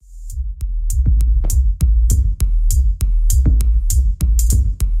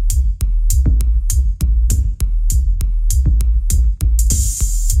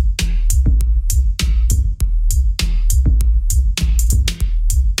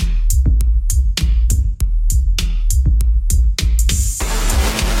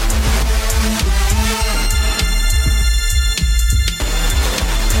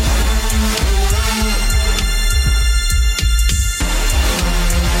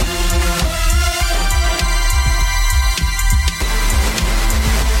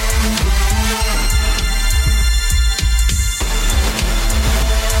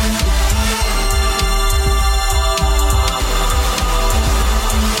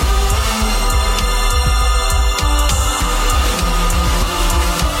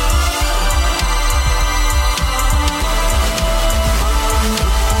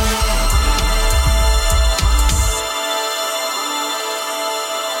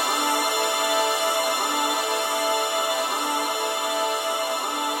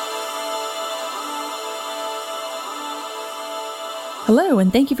Hello,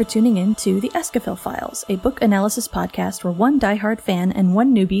 and thank you for tuning in to the Escafil Files, a book analysis podcast where one diehard fan and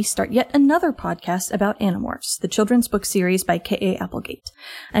one newbie start yet another podcast about Animorphs, the children's book series by K.A. Applegate.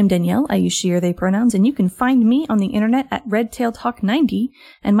 I'm Danielle, I use she or they pronouns, and you can find me on the internet at RedtailTalk90,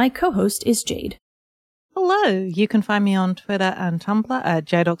 and my co-host is Jade. Hello, you can find me on Twitter and Tumblr at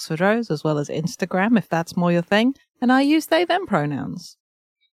JadeOxfordRose, as well as Instagram if that's more your thing, and I use they them pronouns.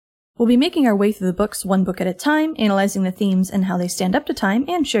 We'll be making our way through the books one book at a time, analyzing the themes and how they stand up to time,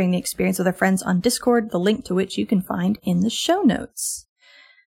 and sharing the experience with our friends on Discord, the link to which you can find in the show notes.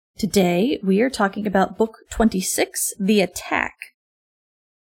 Today, we are talking about Book 26, The Attack.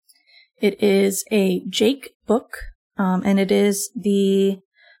 It is a Jake book, and it is the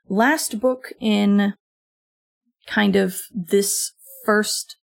last book in kind of this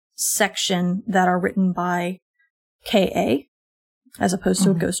first section that are written by K.A., as opposed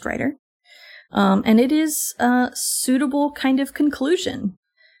to a ghostwriter. And it is a suitable kind of conclusion,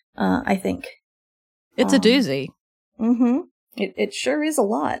 I think. It's a doozy. Mm-hmm. It sure is a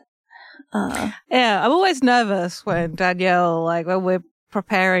lot. Yeah, I'm always nervous when Danielle, when we're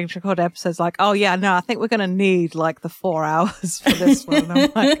preparing to record episodes, oh yeah, no, I think we're going to need, the 4 hours for this one.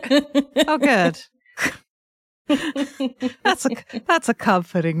 I'm like, oh, good. That's a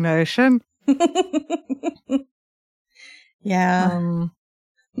comforting notion. Yeah.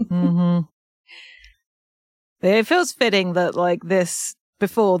 It feels fitting that this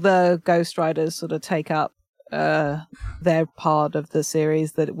before the ghostwriters sort of take up their part of the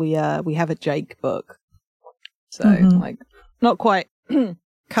series that we have a Jake book. So not quite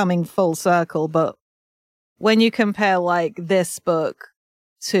coming full circle, but when you compare this book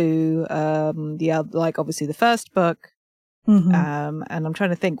to the other, obviously the first book, and I'm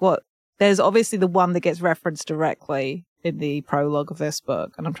trying to think there's obviously the one that gets referenced directly in the prologue of this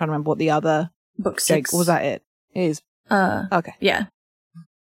book, and I'm trying to remember what the other book 6 was. That it is okay. Yeah,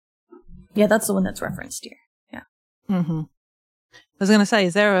 that's the one that's referenced here. Yeah. I was going to say,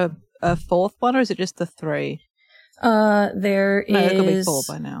 is there a fourth one, or is it just the 3? There is. There could be 4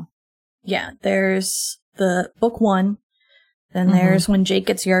 by now. Yeah, there's the book 1, then there's when Jake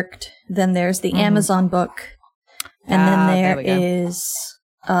gets yerked, then there's the Amazon book, and then there is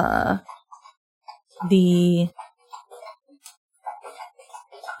the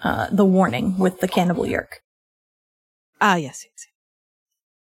warning with the cannibal yerk. Ah, yes.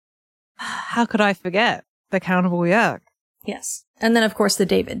 How could I forget the cannibal yerk? Yes. And then, of course, the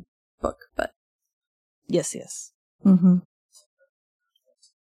David book, but... Yes.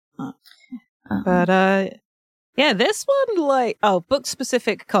 But, yeah, this one,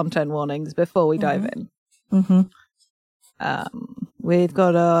 book-specific content warnings before we dive in. We've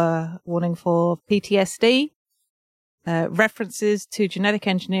got a warning for PTSD, references to genetic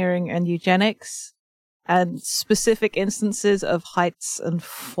engineering and eugenics, and specific instances of heights and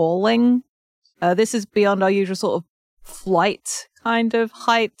falling. This is beyond our usual sort of flight kind of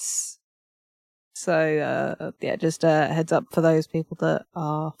heights. So, just a heads up for those people that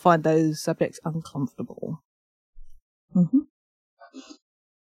find those subjects uncomfortable.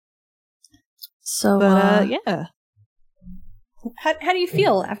 So, yeah. How do you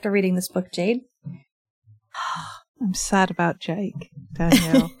feel after reading this book, Jade? I'm sad about Jake,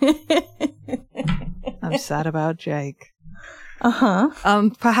 Danielle. I'm sad about Jake.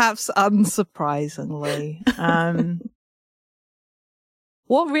 Perhaps unsurprisingly.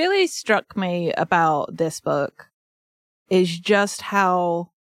 What really struck me about this book is just how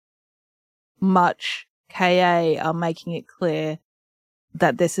much KA are making it clear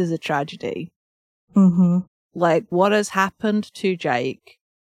that this is a tragedy. What has happened to Jake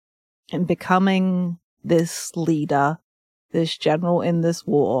in becoming this leader, this general in this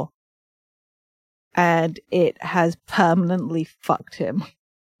war, and it has permanently fucked him.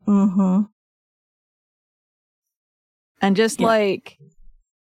 And just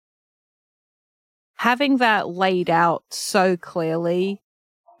having that laid out so clearly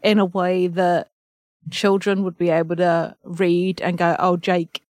in a way that children would be able to read and go, oh,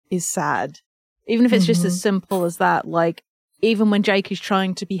 Jake is sad. Even if it's just as simple as that, even when Jake is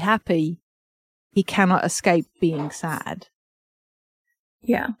trying to be happy, he cannot escape being sad.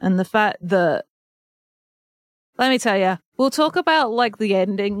 Yeah. And the fact that, let me tell you, we'll talk about the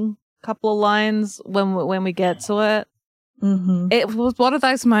ending couple of lines when we get to it. It was one of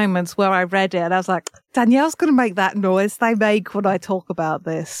those moments where I read it and I was like, Danielle's going to make that noise they make when I talk about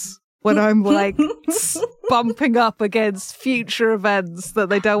this. When I'm bumping up against future events that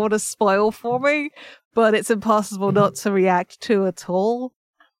they don't want to spoil for me, but it's impossible not to react to at all.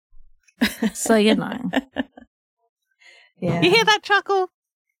 So, Yeah. You hear that chuckle?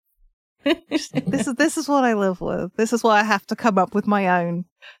 This is what I live with. This is why I have to come up with my own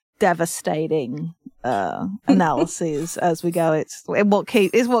devastating analyses as we go. It's what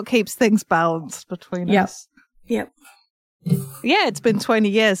keeps things balanced between us. Yep. Yeah, it's been 20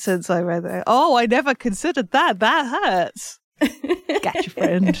 years since I read it. Oh, I never considered that. That hurts. Gotcha,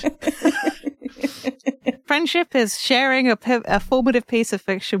 friend. Friendship is sharing a formative piece of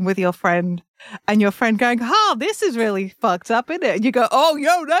fiction with your friend, and your friend going, "Oh, this is really fucked up, isn't it?" And you go, "Oh,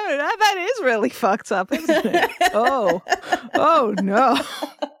 no, that is really fucked up, isn't it?" oh no.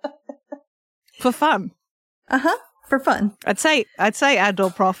 For fun. For fun. I'd say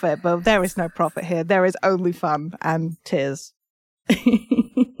and/or profit, but there is no profit here. There is only fun and tears.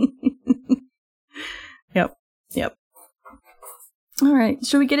 Yep. All right.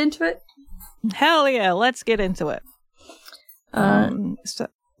 Should we get into it? Hell yeah, let's get into it. So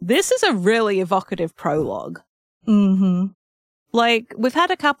this is a really evocative prologue. Mm-hmm. Like, we've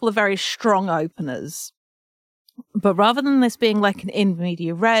had a couple of very strong openers, but rather than this being like an in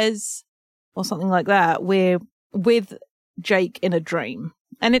media res or something like that, we're with Jake in a dream.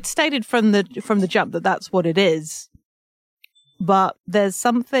 And it's stated from the jump that that's what it is. But there's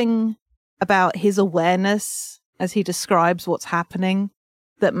something about his awareness as he describes what's happening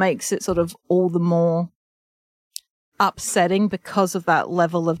that makes it sort of all the more upsetting because of that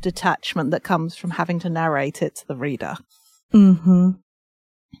level of detachment that comes from having to narrate it to the reader. Mm-hmm.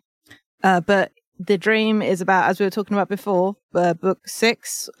 But the dream is about, as we were talking about before, book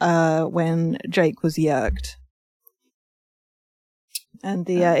 6, when Jake was yerked. And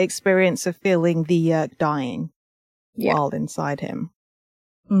the experience of feeling the yerk dying while inside him.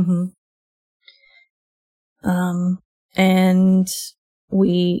 Mm-hmm. And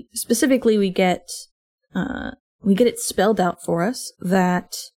we get it spelled out for us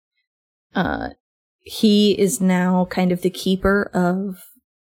that he is now kind of the keeper of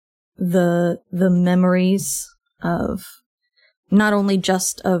the memories of not only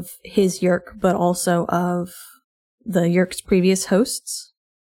just of his yerk, but also of the yerk's previous hosts.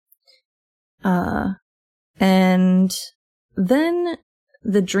 And then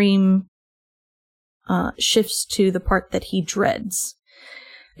the dream shifts to the part that he dreads.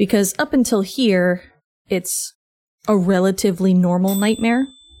 Because up until here, it's a relatively normal nightmare.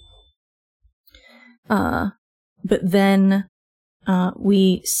 But then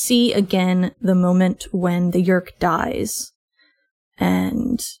we see again the moment when the yerk dies,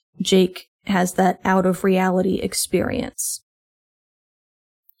 and Jake has that out-of-reality experience.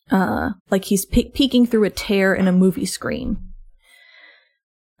 Like he's peeking through a tear in a movie screen.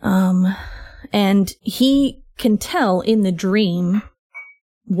 And he can tell in the dream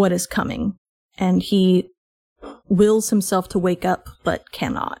what is coming, and he wills himself to wake up, but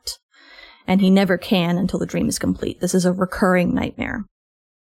cannot. And he never can until the dream is complete. This is a recurring nightmare.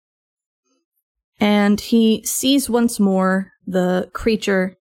 And he sees once more the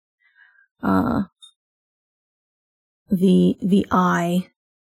creature, the eye.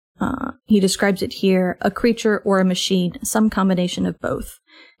 He describes it here, a creature or a machine, some combination of both.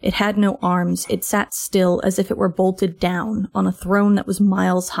 It had no arms. It sat still as if it were bolted down on a throne that was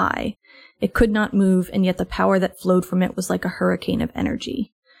miles high. It could not move, and yet the power that flowed from it was like a hurricane of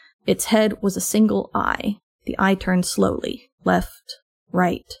energy. Its head was a single eye. The eye turned slowly, left,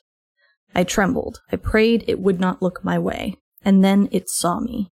 right. I trembled. I prayed it would not look my way. And then it saw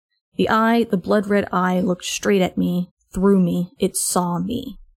me. The eye, the blood-red eye, looked straight at me, through me. It saw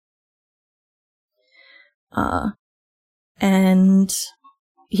me. And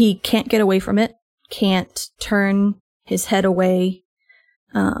he can't get away from it, can't turn his head away.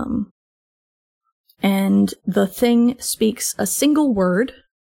 And the thing speaks a single word,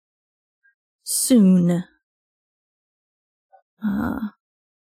 soon.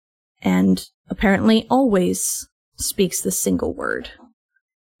 And apparently always speaks the single word,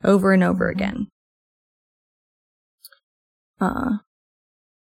 over and over again.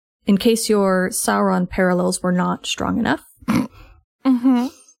 In case your Sauron parallels were not strong enough,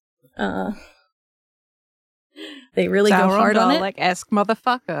 they really Sauron go hard on it. Like-esque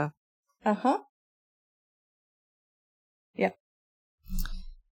motherfucker. Yep.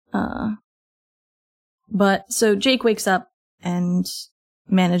 But so Jake wakes up and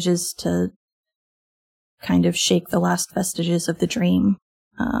manages to kind of shake the last vestiges of the dream.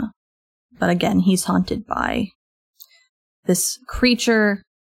 But again, he's haunted by this creature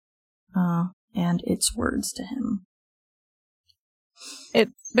and its words to him.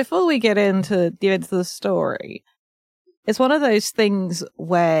 Before we get into the events of the story, it's one of those things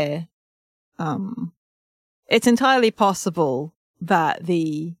where it's entirely possible that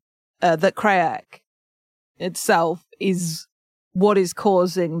that Krayak itself is what is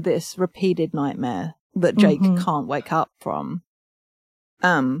causing this repeated nightmare that Jake can't wake up from.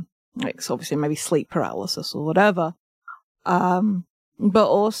 Like, it's obviously maybe sleep paralysis or whatever. But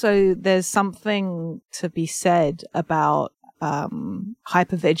also there's something to be said about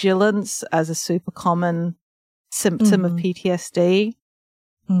hypervigilance as a super common symptom of PTSD.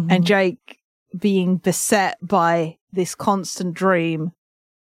 And Jake being beset by this constant dream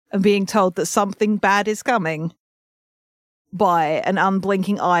and being told that something bad is coming by an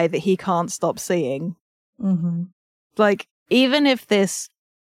unblinking eye that he can't stop seeing. Like, even if this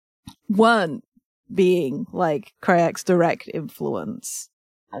weren't being like Krayek's direct influence,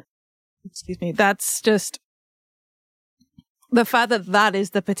 excuse me, that's just the fact that that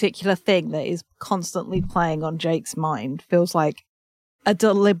is the particular thing that is constantly playing on Jake's mind feels like a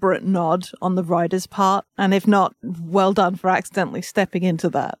deliberate nod on the writer's part, and if not, well done for accidentally stepping into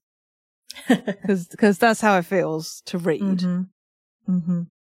that, because that's how it feels to read.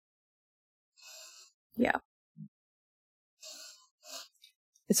 Yeah.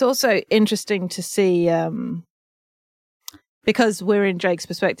 It's also interesting to see, because we're in Jake's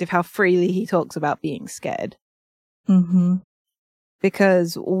perspective, how freely he talks about being scared.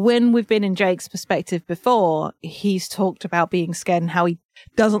 Because when we've been in Jake's perspective before, he's talked about being scared and how he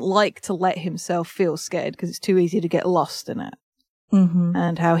doesn't like to let himself feel scared because it's too easy to get lost in it.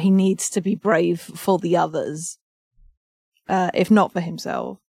 And how he needs to be brave for the others, if not for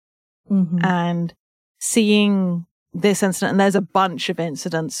himself. And seeing this incident, and there's a bunch of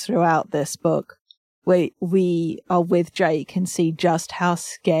incidents throughout this book where we are with Jake and see just how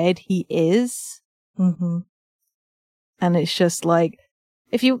scared he is. And it's just like,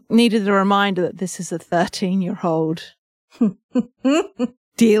 if you needed a reminder that this is a 13-year-old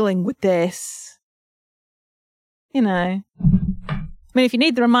dealing with this, you know. I mean, if you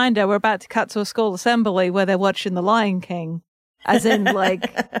need the reminder, we're about to cut to a school assembly where they're watching The Lion King. As in,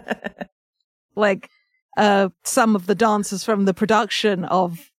 some of the dancers from the production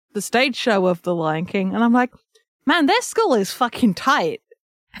of the stage show of The Lion King. And I'm like, man, their school is fucking tight.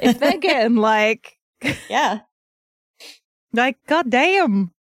 If they're getting yeah. Like,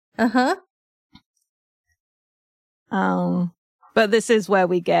 goddamn. But this is where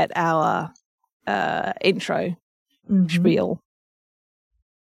we get our intro spiel.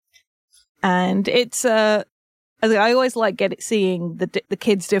 And it's I always like seeing the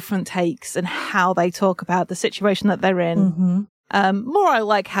kids' different takes and how they talk about the situation that they're in. More I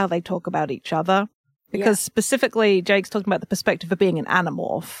like how they talk about each other, because specifically Jake's talking about the perspective of being an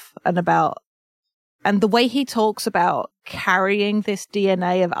animorph and the way he talks about carrying this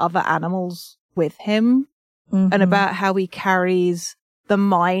DNA of other animals with him, and about how he carries the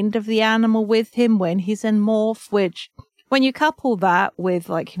mind of the animal with him when he's in morph, which when you couple that with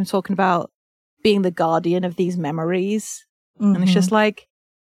like him talking about being the guardian of these memories, and it's just like,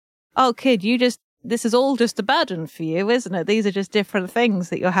 oh kid, this is all just a burden for you, isn't it? These are just different things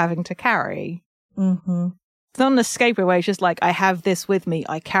that you're having to carry. It's not an escape away. It's just like, I have this with me.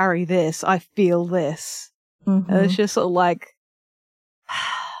 I carry this. I feel this. It's just sort of like,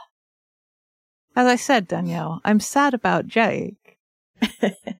 as I said, Danielle, I'm sad about Jake.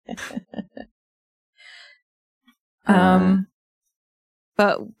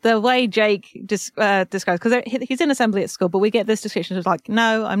 But the way Jake describes, because he's in assembly at school, but we get this description of like,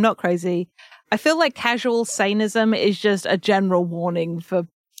 no, I'm not crazy. I feel like casual sanism is just a general warning for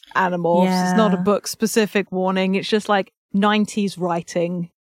Animorphs. It's not a book specific warning. It's just like 90s writing.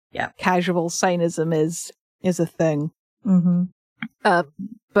 Casual sanism is a thing.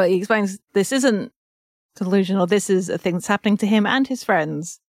 But he explains this isn't delusional. This is a thing that's happening to him and his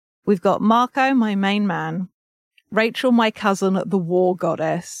friends. We've got Marco, my main man, Rachel, my cousin, the war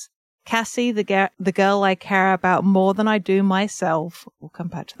goddess, Cassie, the girl I care about more than I do myself. We'll come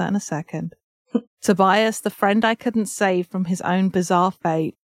back to that in a second. Tobias, the friend I couldn't save from his own bizarre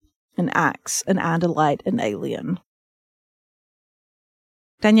fate. An Axe, an Andalite, an alien.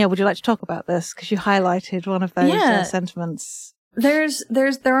 Danielle, would you like to talk about this? Because you highlighted one of those sentiments. There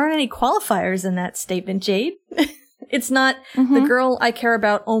aren't any qualifiers in that statement, Jade. It's not the girl I care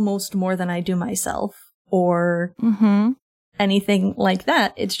about almost more than I do myself, or anything like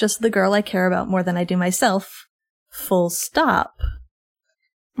that. It's just the girl I care about more than I do myself. Full stop.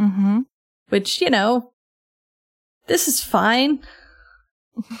 Which, you know, this is fine.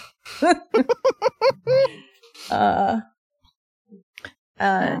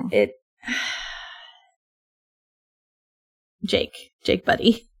 Jake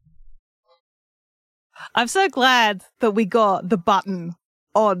buddy. I'm so glad that we got the button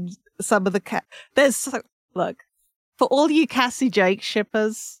on some of the look, for all you Cassie Jake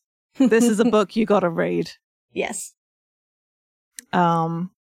shippers, this is a book you gotta read. Yes. But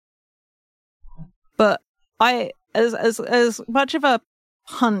as much of a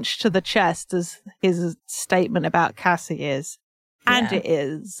punch to the chest as his statement about Cassie is, and it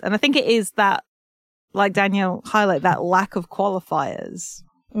is, and I think it is that, like Danielle highlighted, that lack of qualifiers.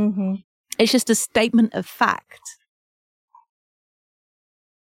 Mm-hmm. It's just a statement of fact.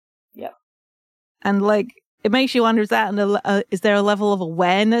 Yep. And like, it makes you wonder, is there a level of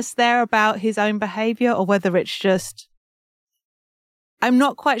awareness there about his own behavior, or whether it's just, I'm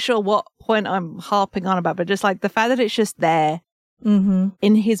not quite sure what point I'm harping on about, but just like the fact that it's just there in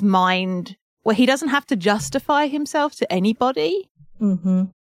his mind, where he doesn't have to justify himself to anybody. Mm-hmm.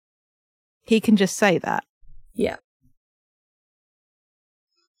 He can just say that. Yeah.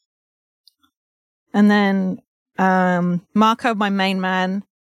 And then Marco, my main man,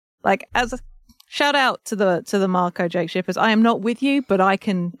 like, as a shout out to the Marco Jake shippers. I am not with you, but I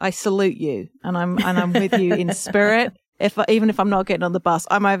salute you, and I'm with you in spirit. Even if I'm not getting on the bus,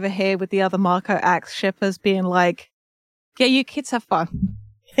 I'm over here with the other Marco Axe shippers, being like, yeah, you kids have fun.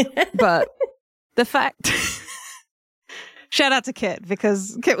 But the fact, shout out to Kit,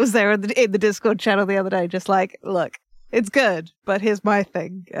 because Kit was there in the Discord channel the other day, just like, look, it's good, but here's my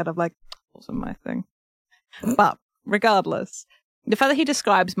thing. And I'm like, also my thing. But regardless, the fact that he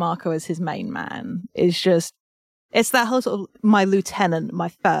describes Marco as his main man is just, it's that whole sort of my lieutenant, my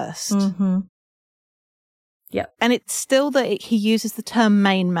first. Mm-hmm. Yeah. And it's still that he uses the term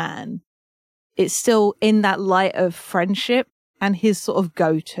main man. It's still in that light of friendship and his sort of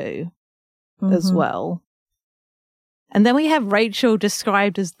go-to as well. And then we have Rachel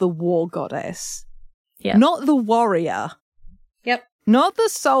described as the war goddess. Yeah. Not the warrior. Yep. Not the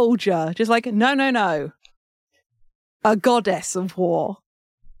soldier. Just like, no. A goddess of war.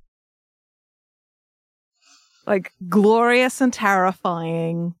 Like, glorious and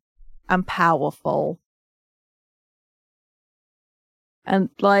terrifying and powerful. And,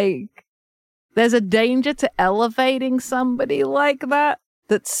 like, there's a danger to elevating somebody like that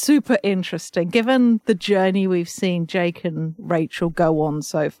that's super interesting, given the journey we've seen Jake and Rachel go on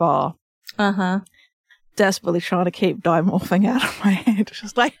so far. Uh-huh. Desperately trying to keep dimorphing out of my head.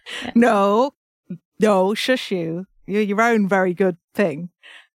 Just like, no, shush you. You're your own very good thing.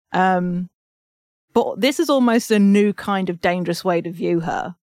 But this is almost a new kind of dangerous way to view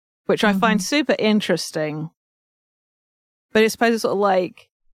her, which I find super interesting. But it's supposed to sort of like,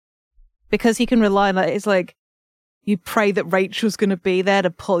 because he can rely on it, it's like, you pray that Rachel's going to be there to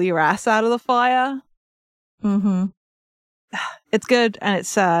pull your ass out of the fire. Mm-hmm. It's good and it's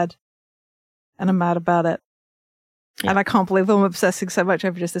sad. And I'm mad about it. Yeah. And I can't believe I'm obsessing so much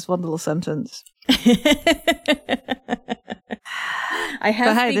over just this one little sentence. I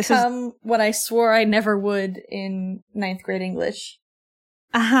have become what I swore I never would in 9th grade English.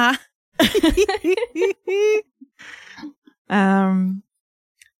 Uh-huh.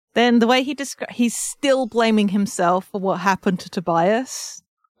 Then the way he's still blaming himself for what happened to Tobias.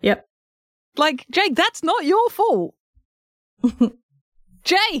 Yep. Like, Jake, that's not your fault.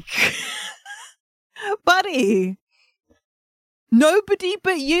 Jake! Buddy! Nobody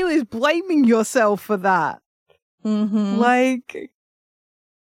but you is blaming yourself for that. Mm-hmm. Like...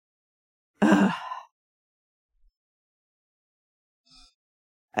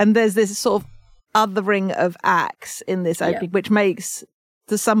 And there's this sort of othering of Axe in this opening, which makes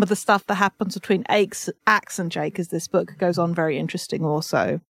some of the stuff that happens between Axe and Jake as this book goes on very interesting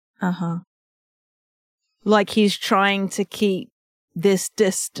also. Uh-huh. Like he's trying to keep this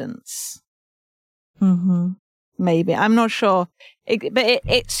distance. Mm-hmm. Maybe. I'm not sure. But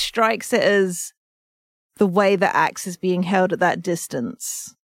it strikes it as the way that Axe is being held at that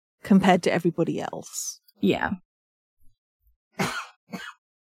distance compared to everybody else. Yeah.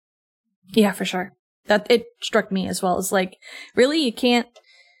 Yeah, for sure. That it struck me as well. It's like, really, you can't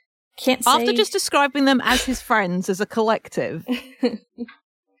say... After just describing them as his friends, as a collective.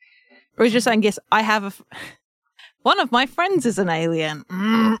 Or he's just saying, yes, I have one of my friends is an alien.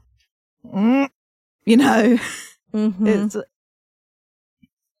 You know? Mm-hmm. It's...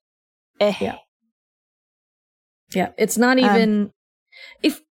 Yeah. Yeah, it's not even...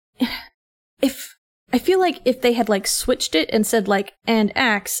 If I feel like if they had like switched it and said like, and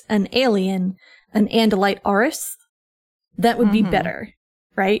Axe, an alien, an Andalite Aris, that would be better,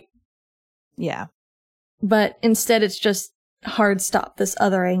 right? Yeah. But instead it's just hard stop this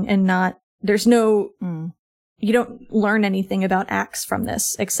othering and not, there's no, you don't learn anything about Axe from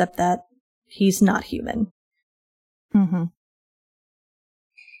this except that he's not human. Mm-hmm.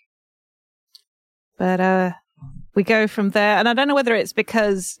 But, we go from there, and I don't know whether it's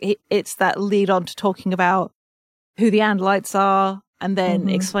because it's that lead on to talking about who the Andalites are, and then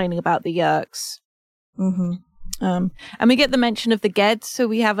explaining about the Yeerks. Mm-hmm. And we get the mention of the Geds, who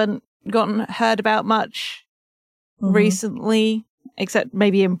we haven't heard about much recently, except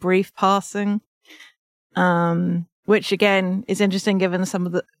maybe in brief passing. Which again is interesting given some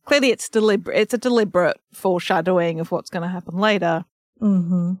of the, clearly it's a deliberate foreshadowing of what's going to happen later.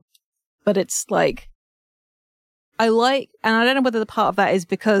 But it's like, and I don't know whether the part of that is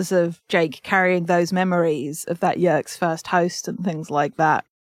because of Jake carrying those memories of that Yeerk's first host and things like that.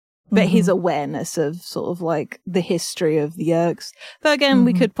 But his awareness of sort of like the history of the Yeerks. Though again,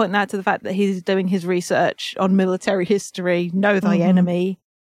 we could point that to the fact that he's doing his research on military history, know thy enemy.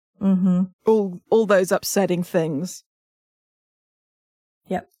 All those upsetting things.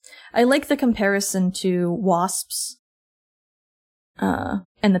 Yep. I like the comparison to wasps, and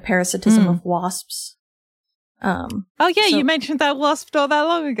the parasitism of wasps. You mentioned that wasp not that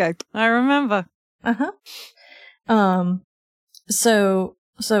long ago. I remember. So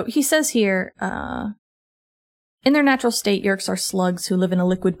he says here, in their natural state, Yeerks are slugs who live in a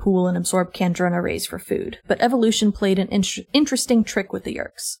liquid pool and absorb Kandrona rays for food. But evolution played an interesting trick with the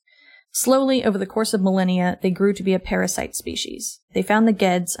Yeerks. Slowly, over the course of millennia, they grew to be a parasite species. They found the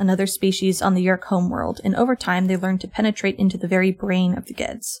Geds, another species on the Yeerk homeworld, and over time they learned to penetrate into the very brain of the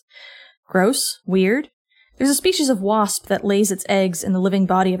Geds. Gross? Weird? There's a species of wasp that lays its eggs in the living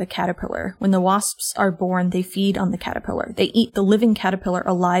body of a caterpillar. When the wasps are born, they feed on the caterpillar. They eat the living caterpillar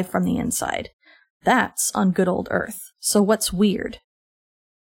alive from the inside. That's on good old Earth. So what's weird?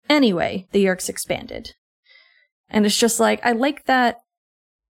 Anyway, the Yeerks expanded. And it's just like, I like that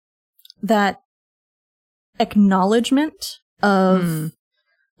acknowledgement of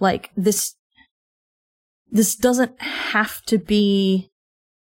like this doesn't have to be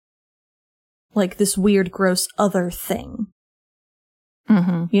like this weird, gross other thing.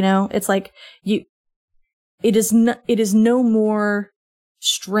 You know, it's like it is no more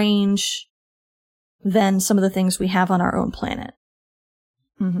strange than some of the things we have on our own planet.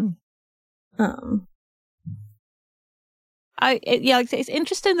 It's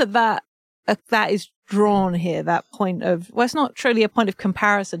interesting that is drawn here, that point of, well, it's not truly a point of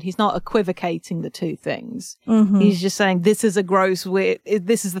comparison. He's not equivocating the two things. He's just saying this is a gross,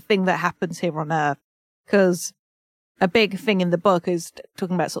 this is the thing that happens here on Earth. Because a big thing in the book is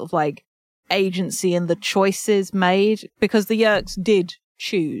talking about sort of like agency and the choices made, because the Yeerks did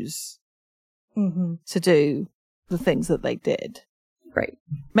choose to do the things that they did. Right.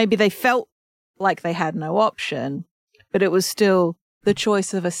 Maybe they felt like they had no option, but it was still the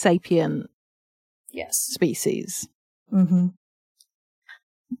choice of a sapient species.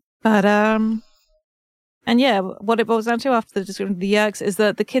 But, and yeah, what it boils down to after the description of the Yeerks is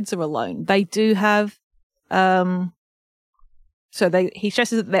that the kids are alone. They do have, he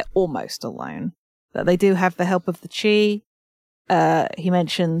stresses that they're almost alone, that they do have the help of the Chee. He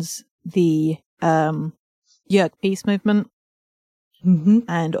mentions the, Yeerk peace movement.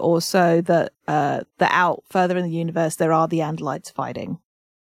 And also that out further in the universe there are the Andalites fighting.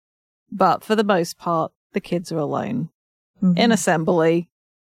 But for the most part, the kids are alone in assembly,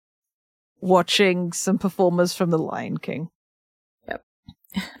 watching some performers from The Lion King. Yep.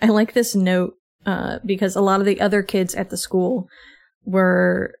 I like this note because a lot of the other kids at the school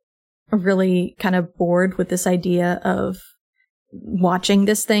were really kind of bored with this idea of watching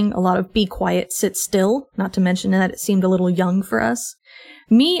this thing. A lot of be quiet, sit still, not to mention that it seemed a little young for us.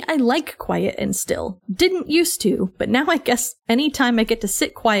 Me, I like quiet and still. Didn't used to, but now I guess anytime I get to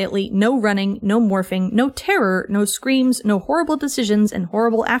sit quietly, no running, no morphing, no terror, no screams, no horrible decisions and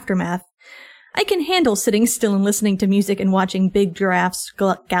horrible aftermath, I can handle sitting still and listening to music and watching big giraffes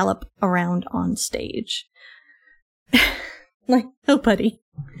gallop around on stage. Like, oh buddy.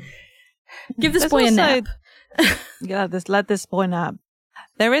 Give this boy a nap. Yeah, let this boy nap.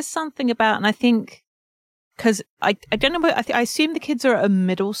 There is something about, and I think, because I don't know, I assume the kids are at a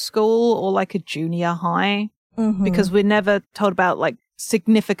middle school or like a junior high, because we're never told about like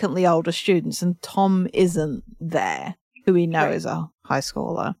significantly older students, and Tom isn't there, who we know is a high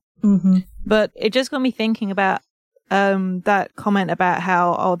schooler. But it just got me thinking about that comment about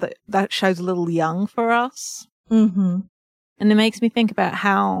how, that show's a little young for us. And it makes me think about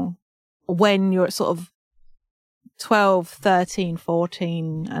how when you're sort of 12, 13,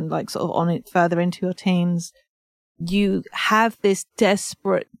 14, and like sort of on it further into your teens, you have this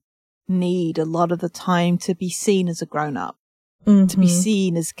desperate need a lot of the time to be seen as a grown-up, to be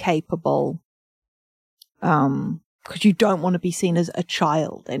seen as capable, because you don't want to be seen as a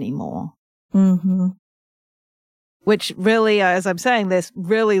child anymore. Which really, as I'm saying this,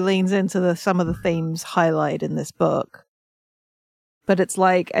 really leans into some of the themes highlighted in this book. But it's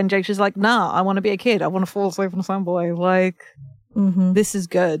like, and Jake's just like, nah, I want to be a kid. I want to fall asleep on some boy. Like, this is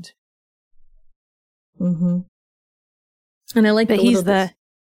good. And I like But the he's little there.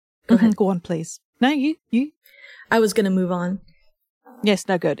 Go ahead. Go on, please. No, you. I was going to move on. Yes,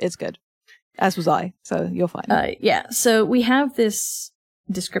 no, good. It's good. As was I, so you're fine. Yeah, so we have this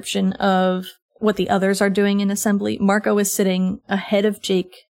description of what the others are doing in assembly. Marco is sitting ahead of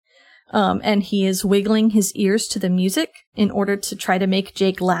Jake, and he is wiggling his ears to the music in order to try to make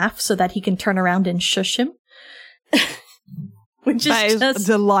Jake laugh so that he can turn around and shush him. Which is just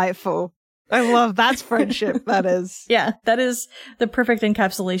delightful. I love that's friendship. That is. Yeah, that is the perfect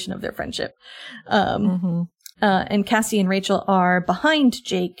encapsulation of their friendship. And Cassie and Rachel are behind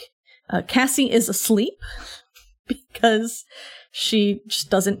Jake. Cassie is asleep because she just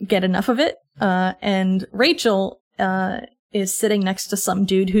doesn't get enough of it. And Rachel is sitting next to some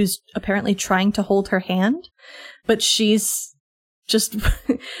dude who's apparently trying to hold her hand, but she's just...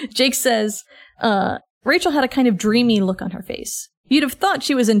 Jake says, Rachel had a kind of dreamy look on her face. You'd have thought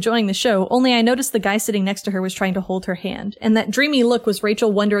she was enjoying the show, only I noticed the guy sitting next to her was trying to hold her hand. And that dreamy look was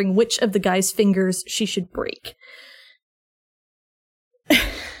Rachel wondering which of the guy's fingers she should break.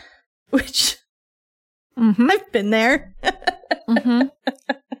 Which... I've been there.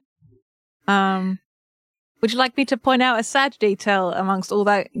 Would you like me to point out a sad detail amongst all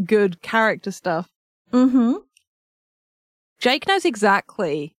that good character stuff? Jake knows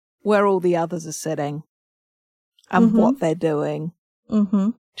exactly where all the others are sitting and what they're doing.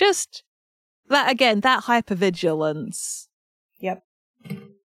 Just that, again, that hypervigilance. Yep.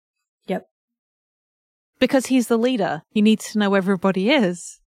 Because he's the leader. He needs to know where everybody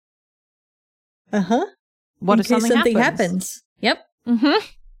is. What if something happens? Yep.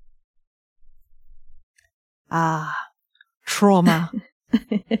 Trauma.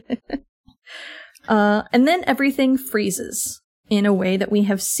 And then everything freezes in a way that we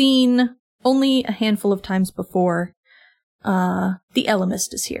have seen only a handful of times before. The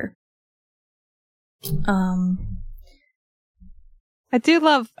Ellimist is here. I do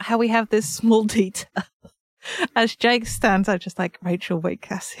love how we have this small detail. As Jake stands out, just like, Rachel, wake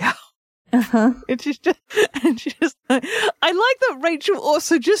Cassie up. And she's just like, I like that Rachel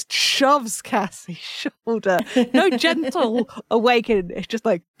also just shoves Cassie's shoulder. No gentle awakening. It's just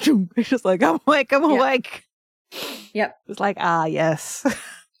like, it's just like, I'm awake. Yep. It's like, yes.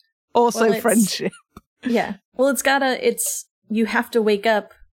 Also friendship. Yeah. Well, you have to wake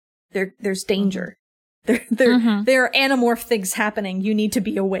up. There's danger. There are anamorph things happening. You need to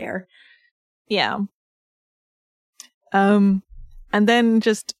be aware. Yeah. And then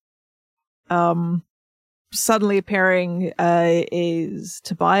just suddenly appearing is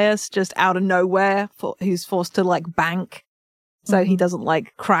Tobias, just out of nowhere, who's forced to like bank so he doesn't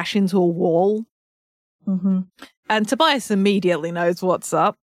like crash into a wall. And Tobias immediately knows what's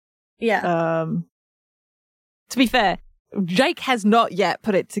up. Yeah. To be fair, Jake has not yet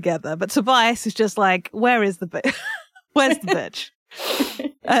put it together, but Tobias is just like, where is the bitch? Where's the bitch?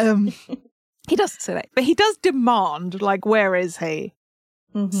 He doesn't say that, but he does demand, like, where is he?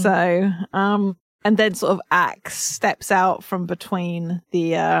 So, and then sort of Axe steps out from between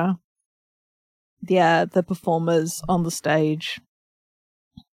the performers on the stage.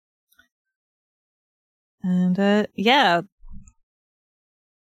 And,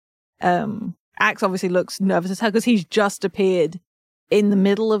 Axe obviously looks nervous as hell because he's just appeared in the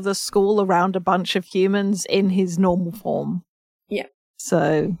middle of the school around a bunch of humans in his normal form. Yeah.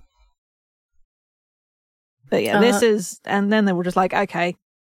 So, but yeah, and then they were just like, okay.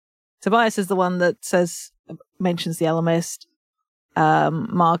 Tobias is the one that mentions the Ellimist.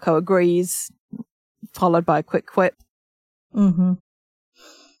 Marco agrees, followed by a quick quip.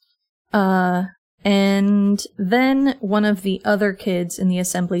 And then one of the other kids in the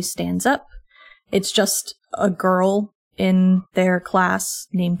assembly stands up. It's just a girl in their class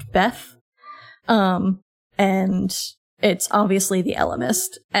named Beth. And it's obviously the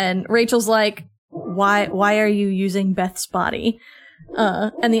Ellimist. And Rachel's like, why are you using Beth's body?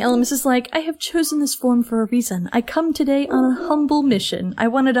 And the Ellimist is like, I have chosen this form for a reason. I come today on a humble mission. I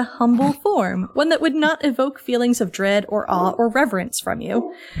wanted a humble form, one that would not evoke feelings of dread or awe or reverence from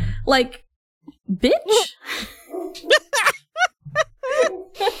you. Like, bitch?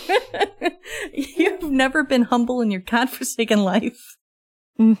 You've never been humble in your godforsaken life.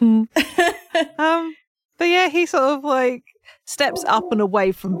 But yeah, he sort of like steps up and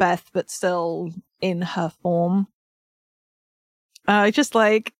away from Beth, but still in her form. Just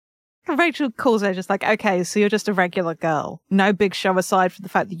like Rachel calls her, just like, okay, so you're just a regular girl. No big show aside from the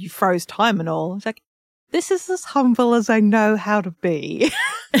fact that you froze time and all. It's like, this is as humble as I know how to be.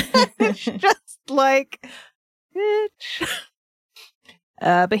 It's just like, bitch.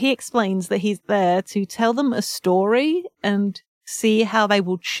 But he explains that he's there to tell them a story and see how they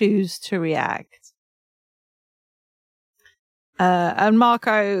will choose to react. And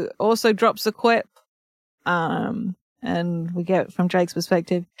Marco also drops a quip. And we get from Jake's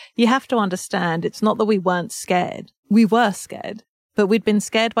perspective, you have to understand, it's not that we weren't scared. We were scared, but we'd been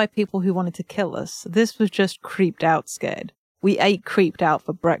scared by people who wanted to kill us. This was just creeped out scared. We ate creeped out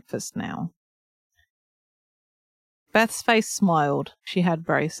for breakfast now. Beth's face smiled. She had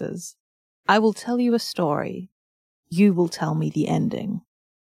braces. I will tell you a story. You will tell me the ending.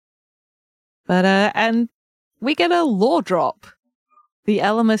 But, and we get a lore drop. The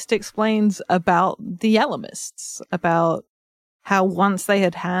Ellimist explains about the Ellimists, about how once they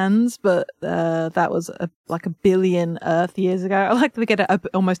had hands, but that was like 1 billion Earth years ago. I like that we get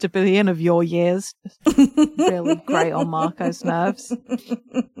almost 1 billion of your years. Really great on Marco's nerves.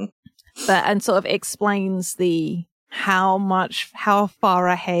 And sort of explains how far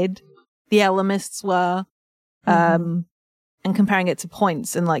ahead the Ellimists were, and comparing it to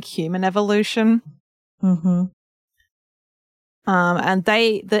points in like human evolution. Mm-hmm. And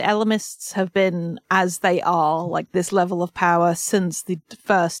the Ellimists have been as they are, like this level of power since the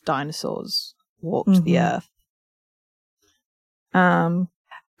first dinosaurs walked the earth. And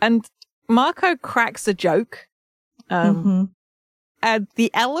Marco cracks a joke. And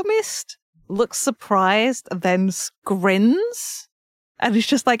the Ellimist looks surprised and then grins. And it's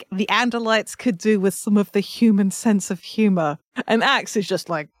just like the Andalites could do with some of the human sense of humor. And Axe is just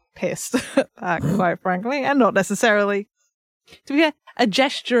like pissed at that, quite frankly, and not necessarily to be a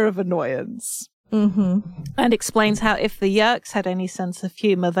gesture of annoyance. And explains how if the Yeerks had any sense of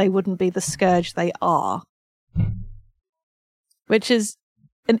humor, they wouldn't be the scourge they are. Which is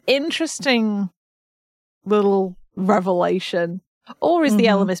an interesting little revelation. Or is the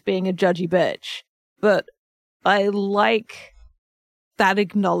Ellimist being a judgy bitch? But I like that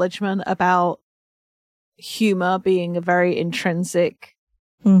acknowledgement about humor being a very intrinsic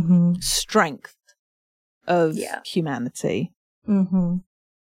strength of humanity.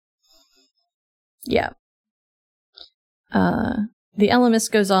 Yeah. The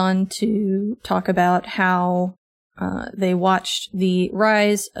Ellimist goes on to talk about how they watched the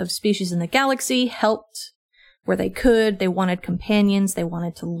rise of species in the galaxy, helped where they could. They wanted companions. They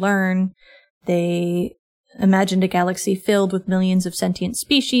wanted to learn. They imagined a galaxy filled with millions of sentient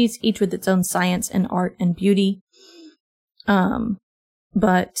species, each with its own science and art and beauty.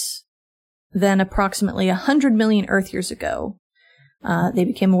 But then approximately 100 million Earth years ago, they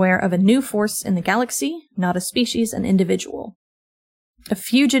became aware of a new force in the galaxy, not a species, an individual. A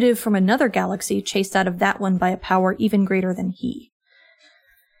fugitive from another galaxy chased out of that one by a power even greater than he.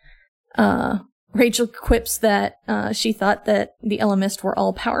 Rachel quips that she thought that the Ellimist were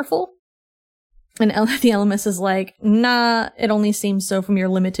all powerful. And the Ellimist is like, nah, it only seems so from your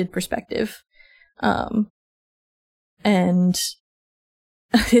limited perspective. And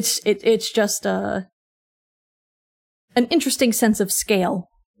it's just an interesting sense of scale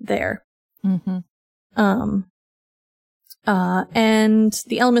there. And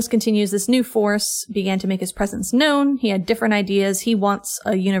the Ellimist continues, this new force began to make his presence known. He had different ideas. He wants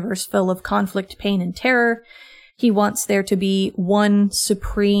a universe full of conflict, pain, and terror. He wants there to be one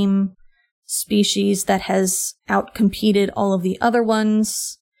supreme species that has outcompeted all of the other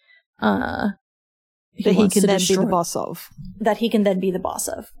ones. That he can then be the boss of. That he can then be the boss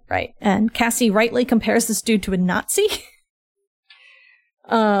of, right. And Cassie rightly compares this dude to a Nazi.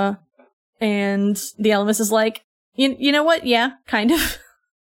 And the Ellimist is like, you know what? Yeah, kind of.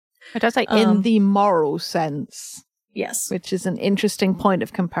 I does say in the moral sense. Yes. Which is an interesting point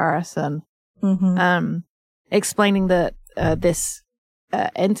of comparison. Explaining that this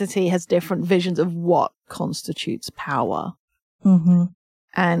entity has different visions of what constitutes power.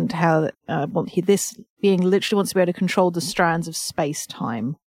 And how this being literally wants to be able to control the strands of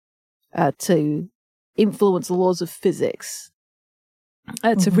space-time to influence the laws of physics,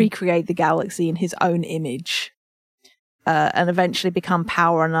 to recreate the galaxy in his own image, and eventually become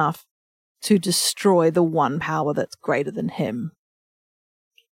power enough to destroy the one power that's greater than him.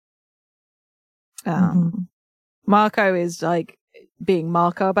 Marco is like being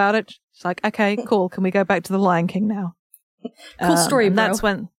Marco about it. It's like, okay, cool. Can we go back to the Lion King now? Cool story, and bro. That's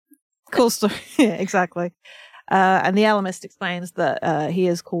when cool story. Yeah, exactly. And the Ellimist explains that he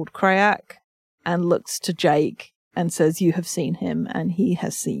is called Krayak and looks to Jake and says, "You have seen him, and he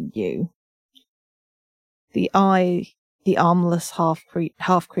has seen you." The armless half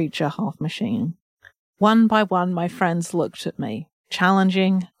creature, half machine. One by one, my friends looked at me,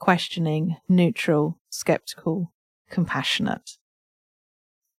 challenging, questioning, neutral, skeptical, compassionate.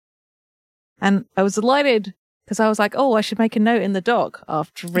 And I was delighted because I was like, oh, I should make a note in the doc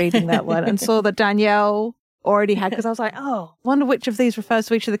after reading that one, and saw that Danielle already had, because I was like, oh, wonder which of these refers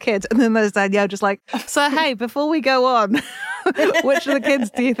to each of the kids. And then there's Danielle just like, so hey, before we go on, which of the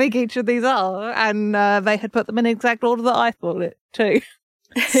kids do you think each of these are? And they had put them in exact order that I thought it too.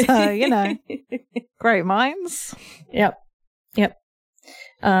 So, great minds. Yep.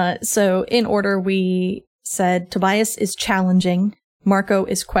 So in order, we said Tobias is challenging, Marco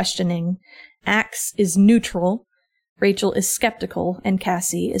is questioning, Ax is neutral, Rachel is skeptical, and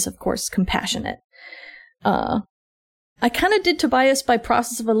Cassie is, of course, compassionate. I kind of did Tobias by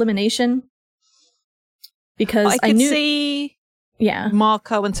process of elimination because I knew see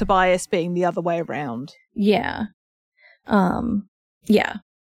Marco and Tobias being the other way around. Yeah.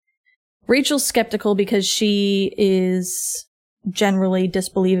 Rachel's skeptical because she is generally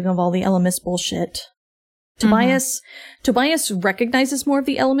disbelieving of all the Ellimist bullshit. Tobias recognizes more of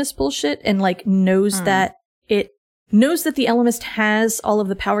the Ellimist bullshit and like knows that the Ellimist has all of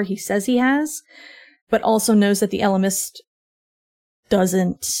the power he says he has, but also knows that the Ellimist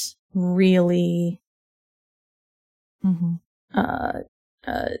doesn't really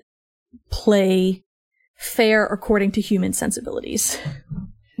play fair according to human sensibilities.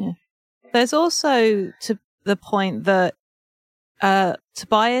 Yeah. There's also to the point that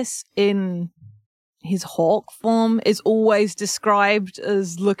Tobias in his Hawk form is always described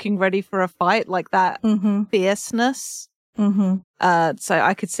as looking ready for a fight, like that fierceness. So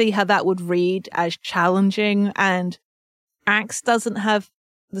I could see how that would read as challenging, and Ax doesn't have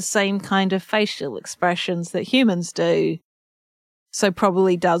the same kind of facial expressions that humans do, so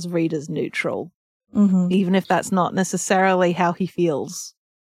probably does read as neutral, even if that's not necessarily how he feels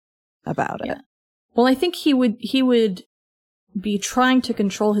about it. Well, I think he would be trying to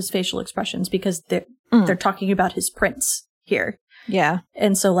control his facial expressions because they're talking about his prince here. Yeah.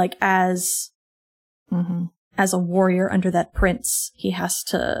 And so like as a warrior under that prince, he has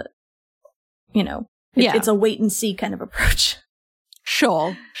to, it's a wait and see kind of approach.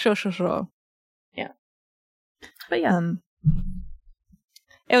 Sure. Yeah. But yeah.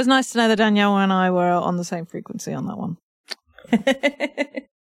 It was nice to know that Danielle and I were on the same frequency on that one.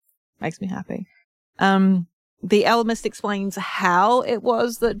 Makes me happy. The Ellimist explains how it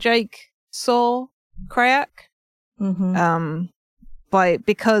was that Jake saw Krayak.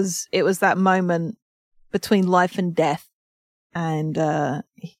 Because it was that moment between life and death, and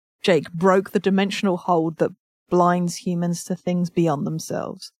Jake broke the dimensional hold that blinds humans to things beyond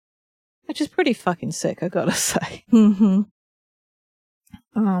themselves, which is pretty fucking sick, I gotta say.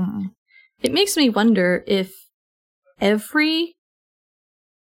 It makes me wonder if it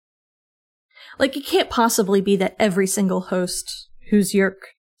can't possibly be that every single host whose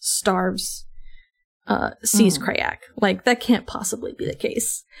Yeerk starves sees Krayak. Like, that can't possibly be the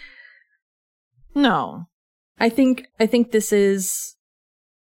case. No. I think this is...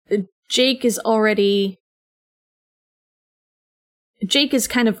 Jake is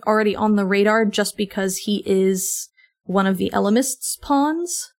kind of already on the radar just because he is one of the Ellimist's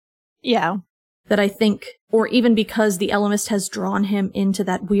pawns. Yeah. That I think, or even because the Ellimist has drawn him into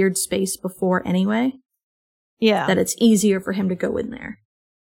that weird space before anyway. Yeah. That it's easier for him to go in there.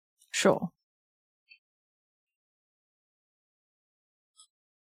 Sure.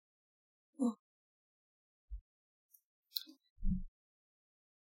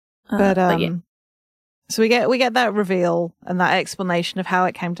 But yeah. So we get that reveal and that explanation of how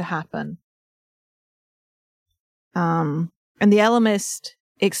it came to happen. And the Ellimist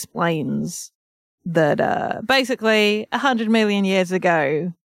explains that basically 100 million years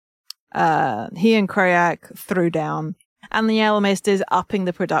ago, he and Krayak threw down, and the Ellimist is upping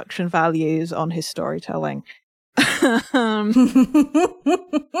the production values on his storytelling.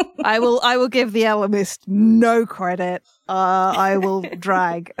 I will give the Ellimist no credit. I will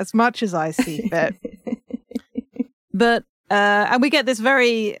drag as much as I see fit. But and we get this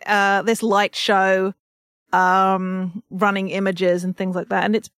very this light show, running images and things like that,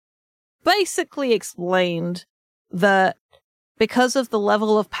 and it's basically explained that because of the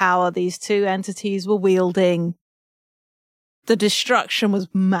level of power these two entities were wielding, the destruction was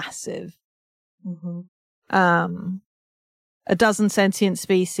massive. A dozen sentient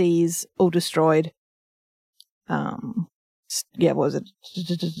species all destroyed. What was it?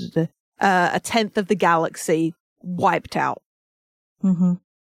 A tenth of the galaxy wiped out.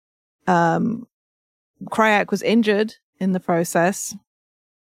 Krayak was injured in the process.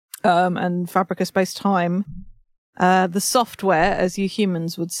 And Fabrica Space-Time, the software, as you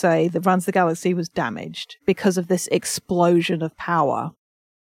humans would say, that runs the galaxy was damaged because of this explosion of power.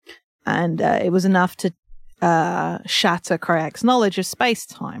 And it was enough to shatter Krayak's knowledge of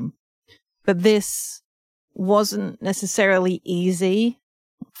space-time. But this wasn't necessarily easy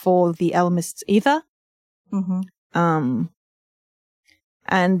for the Ellimists either. Mm-hmm.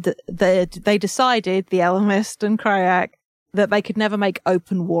 And they decided, the Ellimist and Cryak, that they could never make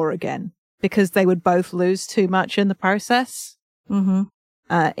open war again because they would both lose too much in the process. Mm-hmm.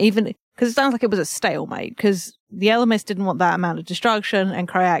 Even because it sounds like it was a stalemate, because the Ellimist didn't want that amount of destruction and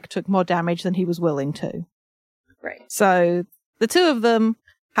Cryak took more damage than he was willing to. Right. So the two of them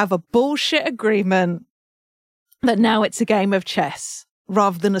have a bullshit agreement that now it's a game of chess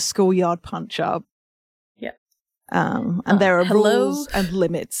rather than a schoolyard punch-up. Yep. And there are rules and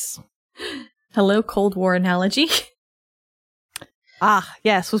limits. Hello, Cold War analogy. Ah,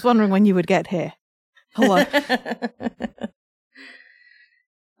 yes, was wondering when you would get here. Hello.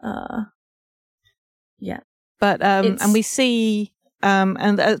 Yeah. But, and we see,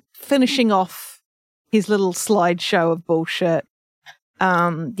 finishing off his little slideshow of bullshit,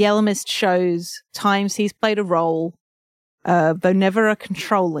 the Ellimist shows times he's played a role, though never a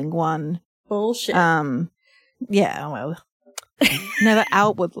controlling one. Bullshit. Yeah, well, never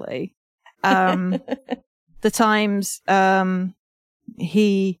outwardly. The times,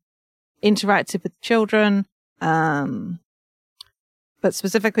 he interacted with children, but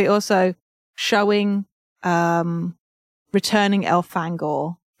specifically also showing, returning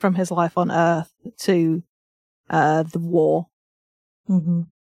Elfangor from his life on Earth to, the war. Mm-hmm.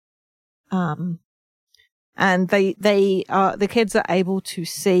 And the kids are able to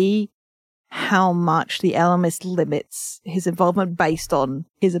see how much the Ellimist limits his involvement based on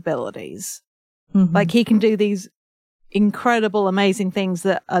his abilities. Mm-hmm. Like, he can do these incredible, amazing things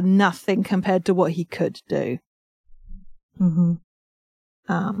that are nothing compared to what he could do. Mm-hmm.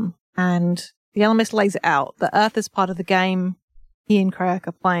 And the Ellimist lays it out. The Earth is part of the game. He and Cryak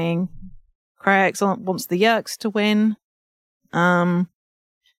are playing. Cryak wants the Yeerks to win. And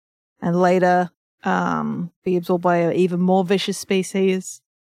later, be absorbed by an even more vicious species.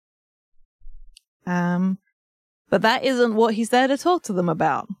 But that isn't what he's there to talk to them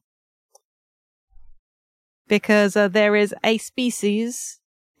about. Because there is a species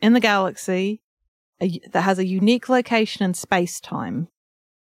in the galaxy that has a unique location in space-time.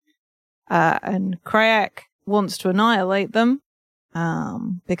 And Cryak wants to annihilate them,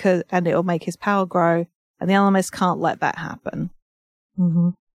 and it'll make his power grow, and the Ellimist can't let that happen. Mm-hmm.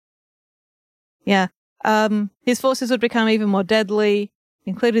 Yeah. His forces would become even more deadly,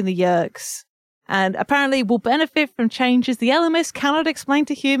 including the Yeerks, and apparently will benefit from changes the Ellimist cannot explain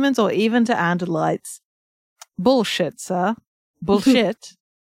to humans or even to Andalites. Bullshit, sir. Bullshit.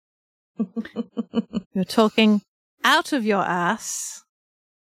 You're talking out of your ass.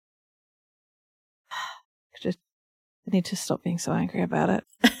 I need to stop being so angry about it.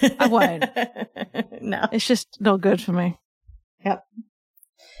 I won't. No. It's just not good for me. Yep.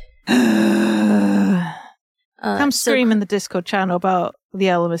 Come scream in the Discord channel about the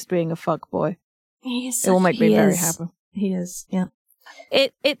Ellimist being a fuckboy. It will make me very happy. He is, yeah.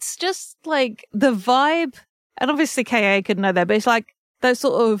 It's just like the vibe, and obviously KA could know that, but it's like those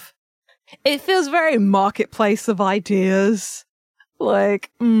sort of, it feels very marketplace of ideas. Like,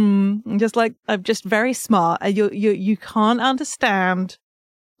 just like, I'm just very smart, and you can't understand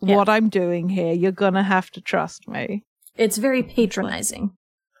what I'm doing here. You're gonna have to trust me. It's very patronizing.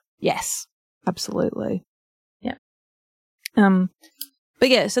 Yes, absolutely. Yeah. But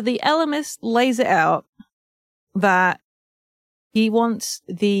yeah, so the Ellimist lays it out that he wants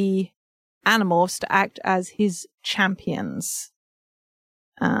the Animorphs to act as his champions,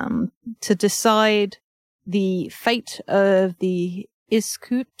 to decide the fate of the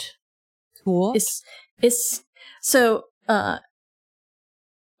Iskut. So,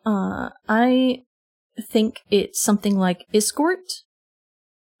 I think it's something like Iskort.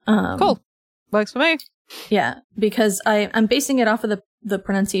 Cool. Works for me. Yeah, because I'm basing it off of the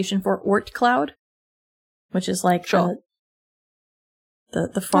pronunciation for Oort Cloud, which is like the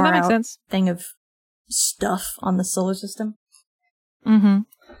far out sense. thing of stuff on the solar system.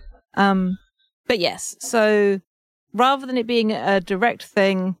 Mm-hmm. But yes, so rather than it being a direct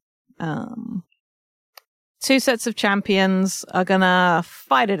thing, two sets of champions are gonna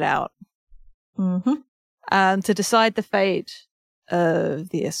fight it out. To decide the fate of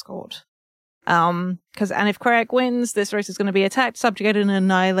the escort. And if Cryak wins, this race is going to be attacked, subjugated, and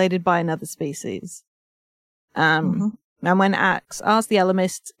annihilated by another species. And when Axe asks the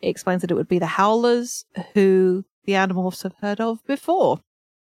Ellimist, it explains that it would be the Howlers, who the Animorphs have heard of before.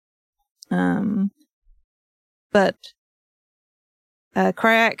 But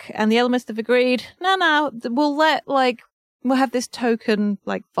Cryak and the Ellimist have agreed, no, we'll have this token,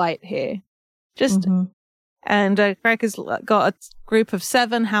 fight here. And Cryak has got a group of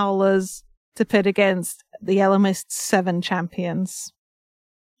 7 Howlers to pit against the Ellimist's 7 champions.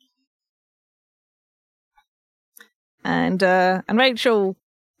 And Rachel,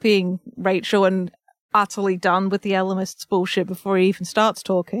 being Rachel and utterly done with the Ellimist's bullshit before he even starts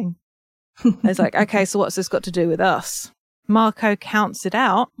talking, is like, okay, so what's this got to do with us? Marco counts it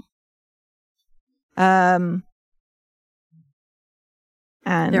out. And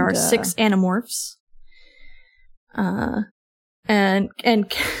there are 6 Animorphs. And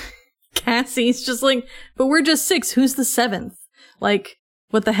Cassie's just like, but we're just 6. Who's the 7th? Like,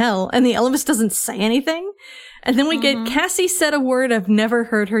 what the hell? And the Ellimist doesn't say anything. And then we get Cassie said a word I've never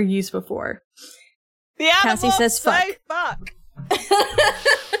heard her use before. The Cassie says fuck. Fuck.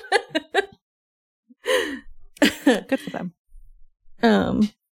 Good for them.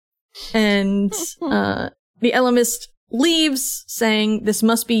 And the Ellimist leaves, saying, "This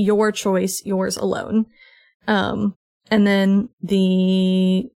must be your choice, yours alone." And then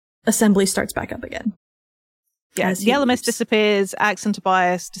the assembly starts back up again. Yeah, the Ellimist disappears, Ax and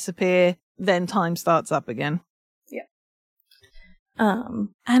Tobias disappear, then time starts up again. Yeah.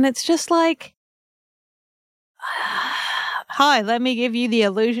 And it's just like, hi, let me give you the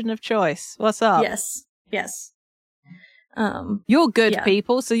illusion of choice. What's up? Yes. You're good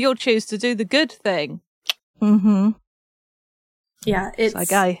people, so you'll choose to do the good thing. Mm-hmm. Yeah, it's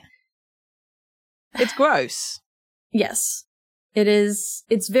like it's gross. Yes. It is.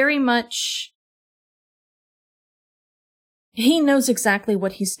 It's very much. He knows exactly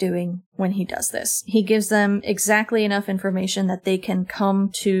what he's doing when he does this. He gives them exactly enough information that they can come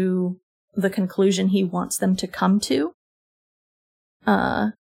to the conclusion he wants them to come to.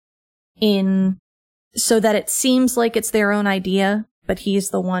 So that it seems like it's their own idea, but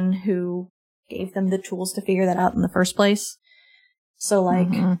he's the one who gave them the tools to figure that out in the first place. So, like,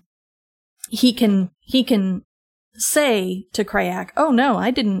 he can say to Krayak, "Oh no,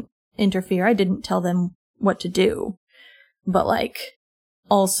 I didn't interfere. I didn't tell them what to do." But, like,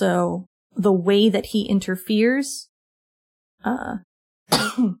 also the way that he interferes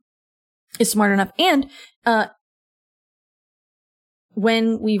is smart enough. And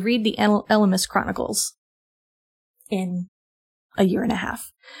when we read the Ellimist Chronicles in a year and a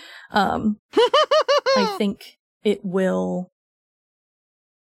half, I think it will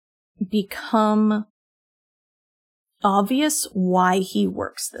become obvious why he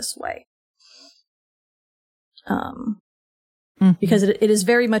works this way. Because it is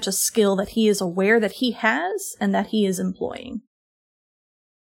very much a skill that he is aware that he has and that he is employing.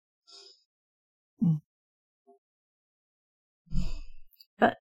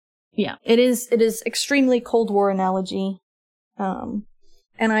 But yeah, it is extremely Cold War analogy. And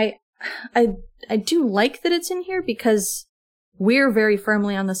I do like that it's in here because we're very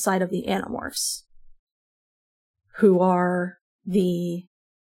firmly on the side of the Animorphs, who are the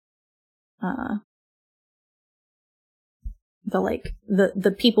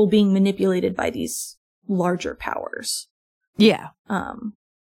people being manipulated by these larger powers. Yeah.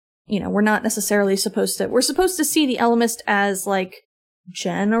 We're not necessarily we're supposed to see the Ellimist as, like,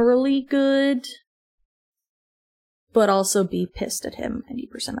 generally good, but also be pissed at him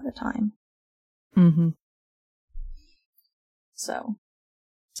 90% of the time. Mm-hmm. So.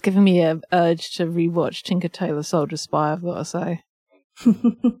 It's giving me an urge to rewatch Tinker Tailor Soldier Spy, I've got to say.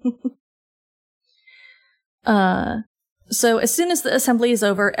 So as soon as the assembly is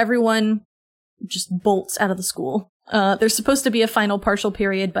over, everyone just bolts out of the school. There's supposed to be a final partial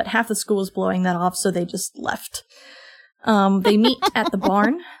period, but half the school is blowing that off, so they just left. They meet at the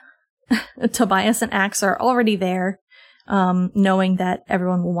barn. Tobias and Ax are already there, knowing that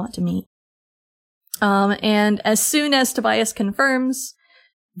everyone will want to meet. And as soon as Tobias confirms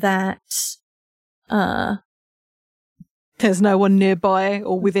that there's no one nearby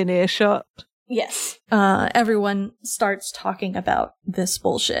or within earshot. Yes. Everyone starts talking about this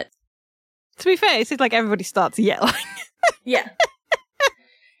bullshit. To be fair, it seems like everybody starts yelling. Yeah.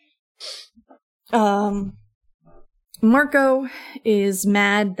 Marco is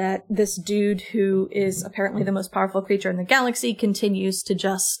mad that this dude, who is apparently the most powerful creature in the galaxy, continues to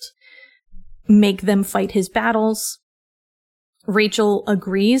just make them fight his battles. Rachel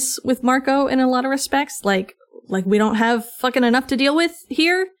agrees with Marco in a lot of respects. Like we don't have fucking enough to deal with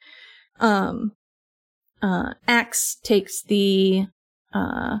here. Ax takes the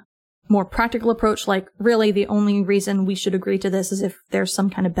more practical approach, like, really the only reason we should agree to this is if there's some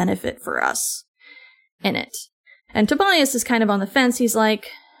kind of benefit for us in it. And Tobias is kind of on the fence. He's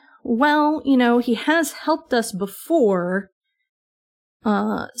like, well, he has helped us before,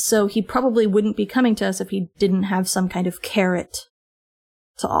 so he probably wouldn't be coming to us if he didn't have some kind of carrot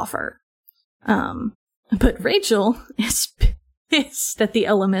to offer. But Rachel is pissed at the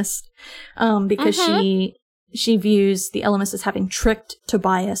Ellimist, because she views the Ellimist as having tricked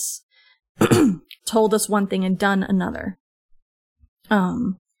Tobias told us one thing and done another.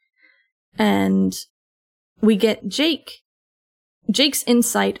 And we get Jake's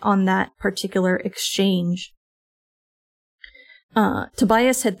insight on that particular exchange.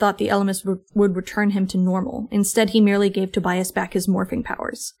 Tobias had thought the Ellimist would return him to normal. Instead, he merely gave Tobias back his morphing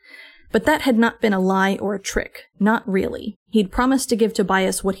powers. But that had not been a lie or a trick. Not really. He'd promised to give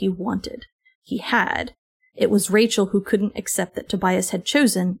Tobias what he wanted. He had. It was Rachel who couldn't accept that Tobias had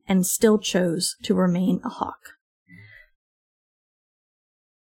chosen, and still chose, to remain a Hawk.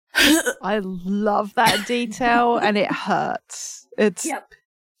 I love that detail, and it hurts. It's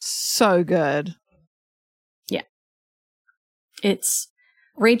so good. Yeah. It's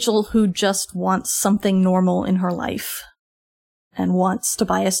Rachel who just wants something normal in her life and wants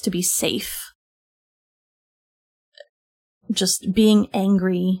Tobias to be safe. Just being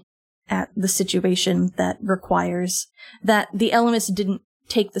angry at the situation that requires that the Ellimist didn't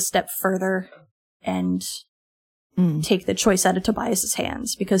take the step further and take the choice out of Tobias's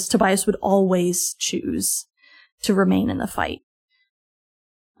hands, because Tobias would always choose to remain in the fight.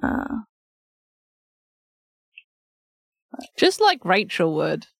 Just like Rachel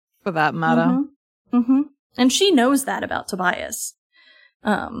would, for that matter. Mm-hmm. Mm-hmm. And she knows that about Tobias.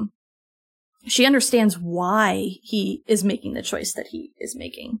 She understands why he is making the choice that he is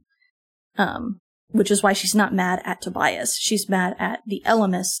making. Which is why she's not mad at Tobias. She's mad at the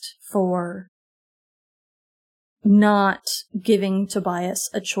Ellimist for not giving Tobias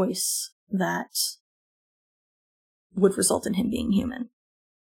a choice that would result in him being human.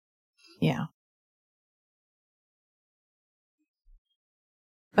 Yeah.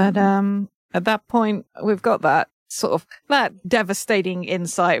 But at that point, we've got that sort of that devastating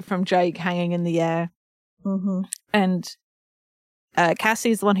insight from Jake hanging in the air. Mm-hmm. And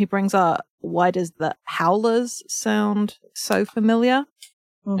Cassie's the one who brings up, why does the Howlers sound so familiar?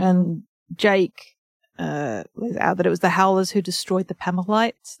 Mm-hmm. And Jake lays out that it was the Howlers who destroyed the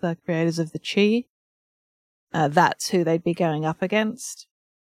Pemalites, the creators of the Chi. That's who they'd be going up against.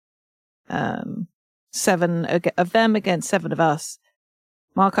 7 of them against 7 of us.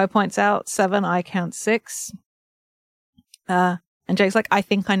 Marco points out 7, I count 6. And Jake's like, I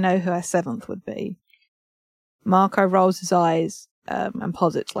think I know who our 7th would be. Marco rolls his eyes and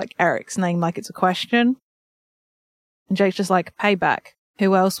posits like Eric's name like it's a question. And Jake's just like, payback.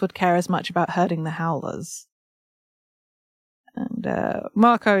 Who else would care as much about hurting the Howlers? And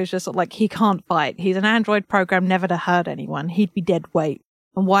Marco is just like, he can't fight. He's an android programmed never to hurt anyone. He'd be dead weight.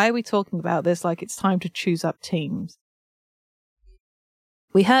 And why are we talking about this like it's time to choose up teams?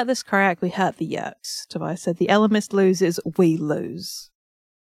 We hurt this Korak, we hurt the Yeerks. Tobias said, the Ellimist loses, we lose.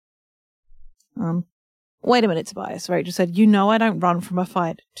 Wait a minute, Tobias. Rachel said, you know I don't run from a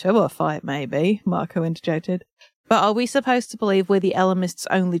fight to a fight, maybe, Marco interjected. But are we supposed to believe we're the Ellimist's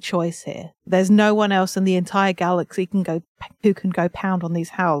only choice here? There's no one else in the entire galaxy who can go pound on these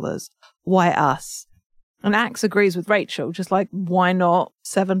Howlers. Why us? And Axe agrees with Rachel, just like, why not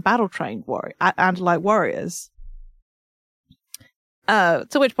 7 battle-trained Andalite warriors? To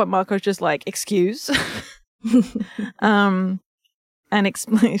which point Marco's just like, excuse? And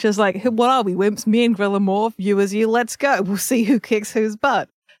explains just like, what are we, wimps? Me and Grillamorph, you as you, let's go. We'll see who kicks whose butt.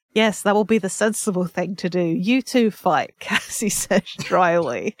 Yes, that will be the sensible thing to do. You two fight, Cassie says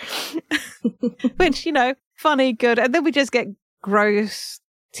dryly. Which, you know, funny, good. And then we just get gross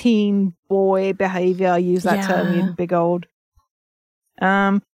teen boy behavior. I use that term, you big old.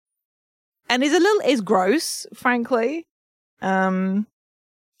 And is gross, frankly. At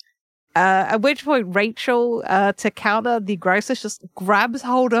which point Rachel, to counter the grossness, just grabs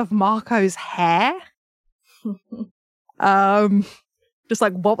hold of Marco's hair. Just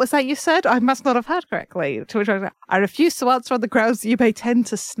like, what was that you said? I must not have heard correctly. To which I refuse to answer on the grounds that you may tend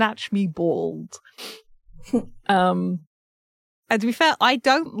to snatch me bald. And to be fair, I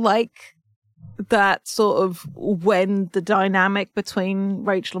don't like that sort of when the dynamic between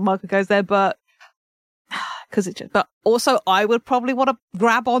Rachel and Marco goes there, but but also I would probably want to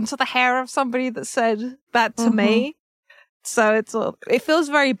grab onto the hair of somebody that said that to me. So it feels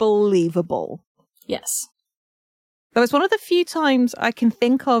very believable. Yes. Though it's one of the few times I can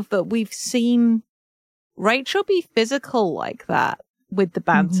think of that we've seen Rachel be physical like that with the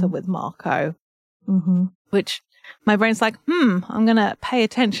banter with Marco. Which my brain's like, I'm going to pay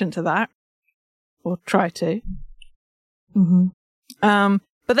attention to that. Or try to.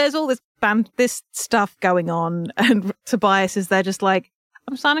 But there's all this stuff going on, and Tobias is there just like,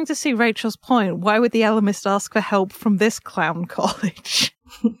 I'm starting to see Rachel's point. Why would the Ellimist ask for help from this clown college?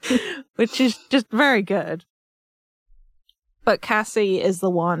 Which is just very good. But Cassie is the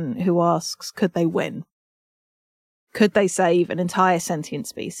one who asks, could they win? could they save an entire sentient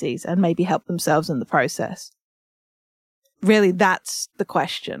species and maybe help themselves in the process? Really, that's the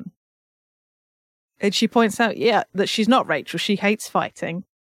question. And she points out, that she's not Rachel. She hates fighting.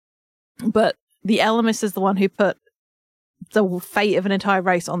 But the Ellimist is the one who put the fate of an entire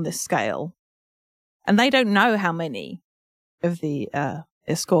race on this scale. And they don't know how many of the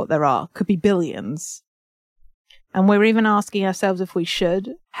escort there are. Could be billions. And we're even asking ourselves if we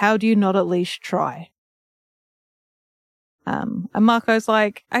should. How do you not at least try? And Marco's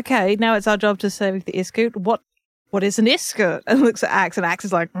like, okay, now it's our job to save the escort. What is an escort? And looks at Axe, and Axe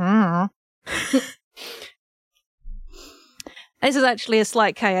is like, This is actually a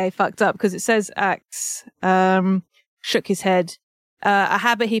slight KA fucked up, because it says Axe shook his head. A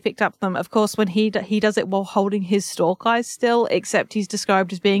habit he picked up from them, of course, when he does it while holding his stalk eyes still, except he's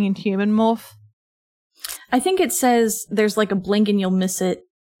described as being in human morph. I think it says there's like a blink and you'll miss it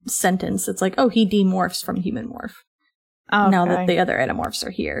sentence. It's like, oh, he demorphs from human morph. Okay. Now that the other Animorphs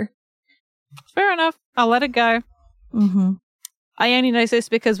are here. Fair enough. I'll let it go. Mm-hmm. I only know this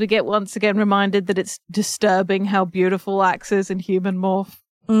because we get once again reminded that it's disturbing how beautiful Axe is in human morph.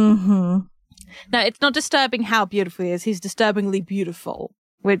 Mm-hmm. No, it's not disturbing how beautiful he is. He's disturbingly beautiful,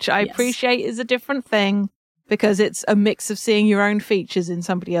 which I appreciate is a different thing, because it's a mix of seeing your own features in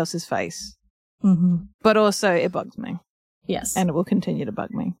somebody else's face. Mm-hmm. But also, it bugs me. Yes. And it will continue to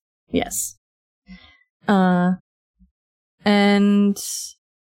bug me. Yes. And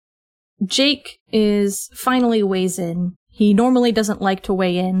Jake finally weighs in. He normally doesn't like to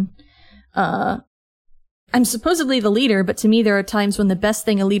weigh in. I'm supposedly the leader, but to me there are times when the best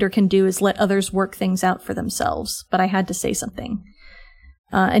thing a leader can do is let others work things out for themselves. But I had to say something.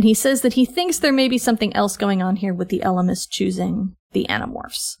 And he says that he thinks there may be something else going on here with the Ellimist choosing the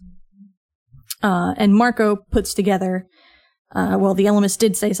Animorphs. And Marco puts together, the Ellimist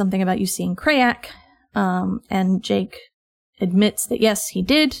did say something about you seeing Krayak, and Jake admits that yes, he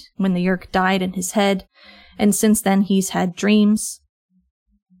did, when the Yeerk died in his head, and since then he's had dreams.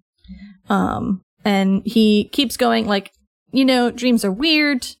 And he keeps going like, dreams are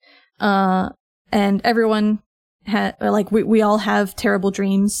weird, and everyone we all have terrible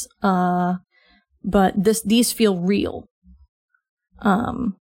dreams, but these feel real.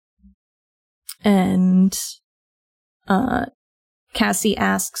 And Cassie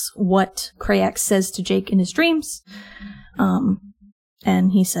asks what Krayak says to Jake in his dreams.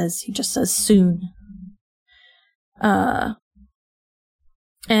 And he just says soon.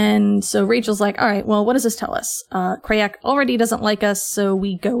 And so Rachel's like, all right, well, what does this tell us? Krayak already doesn't like us, so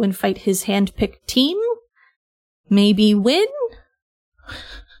we go and fight his hand-picked team? Maybe win?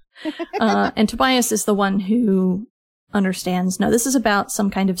 And Tobias is the one who understands, no, this is about some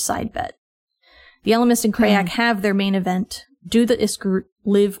kind of side bet. The Ellimist and Krayak have their main event, do the Iskut,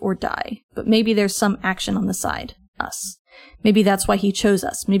 live or die, but maybe there's some action on the side, us. Maybe that's why he chose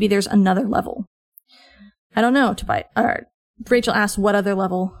us. Maybe there's another level. I don't know, Rachel asks what other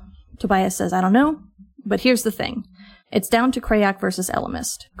level. Tobias says, I don't know, but here's the thing. It's down to Krayak versus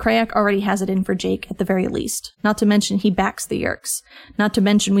Ellimist. Krayak already has it in for Jake at the very least. Not to mention he backs the Yeerks. Not to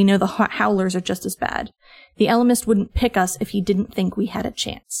mention we know the Howlers are just as bad. The Ellimist wouldn't pick us if he didn't think we had a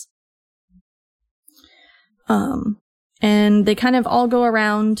chance. And they kind of all go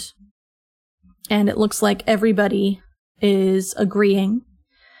around, and it looks like everybody is agreeing.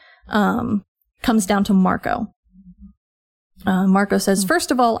 Comes down to Marco. Marco says,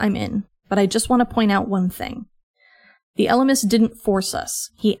 first of all, I'm in, but I just want to point out one thing. The Ellimist didn't force us.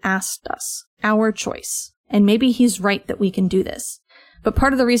 He asked us. Our choice. And maybe he's right that we can do this. But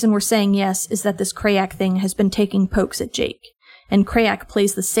part of the reason we're saying yes is that this Krayak thing has been taking pokes at Jake. And Krayak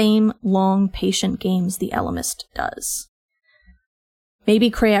plays the same long, patient games the Ellimist does. Maybe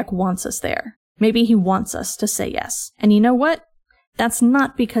Krayak wants us there. Maybe he wants us to say yes. And you know what? That's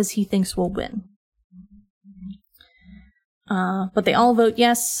not because he thinks we'll win. But they all vote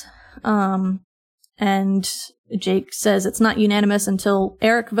yes. And Jake says it's not unanimous until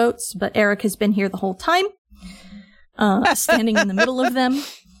Eric votes, but Eric has been here the whole time. Standing in the middle of them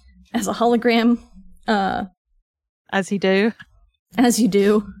as a hologram. As you do. As you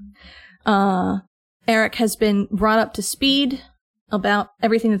do. Eric has been brought up to speed about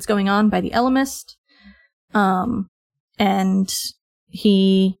everything that's going on by the Ellimist. And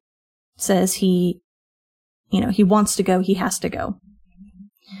he says he wants to go, he has to go.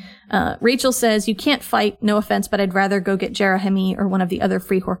 Rachel says, you can't fight, no offense, but I'd rather go get Jerahemi or one of the other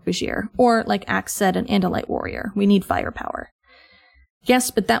Free Hork-Bajir. Or, like Axe said, an Andalite warrior. We need firepower.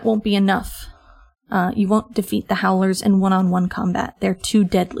 Yes, but that won't be enough. You won't defeat the Howlers in one-on-one combat. They're too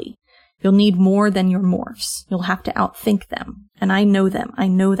deadly. You'll need more than your morphs. You'll have to outthink them. And I know them. I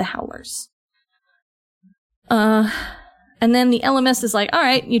know the Howlers. And then the LMS is like, all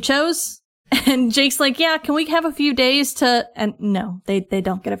right, you chose? And Jake's like, yeah, can we have a few days to... And no, they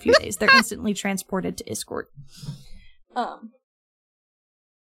don't get a few days. They're instantly transported to Iskort.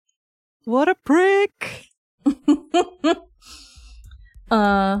 What a prick! The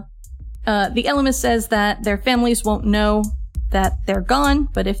LMS says that their families won't know that they're gone,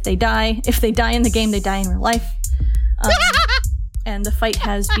 but if they die in the game, they die in real life. And the fight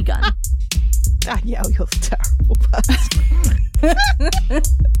has begun. Danielle, you're a terrible person.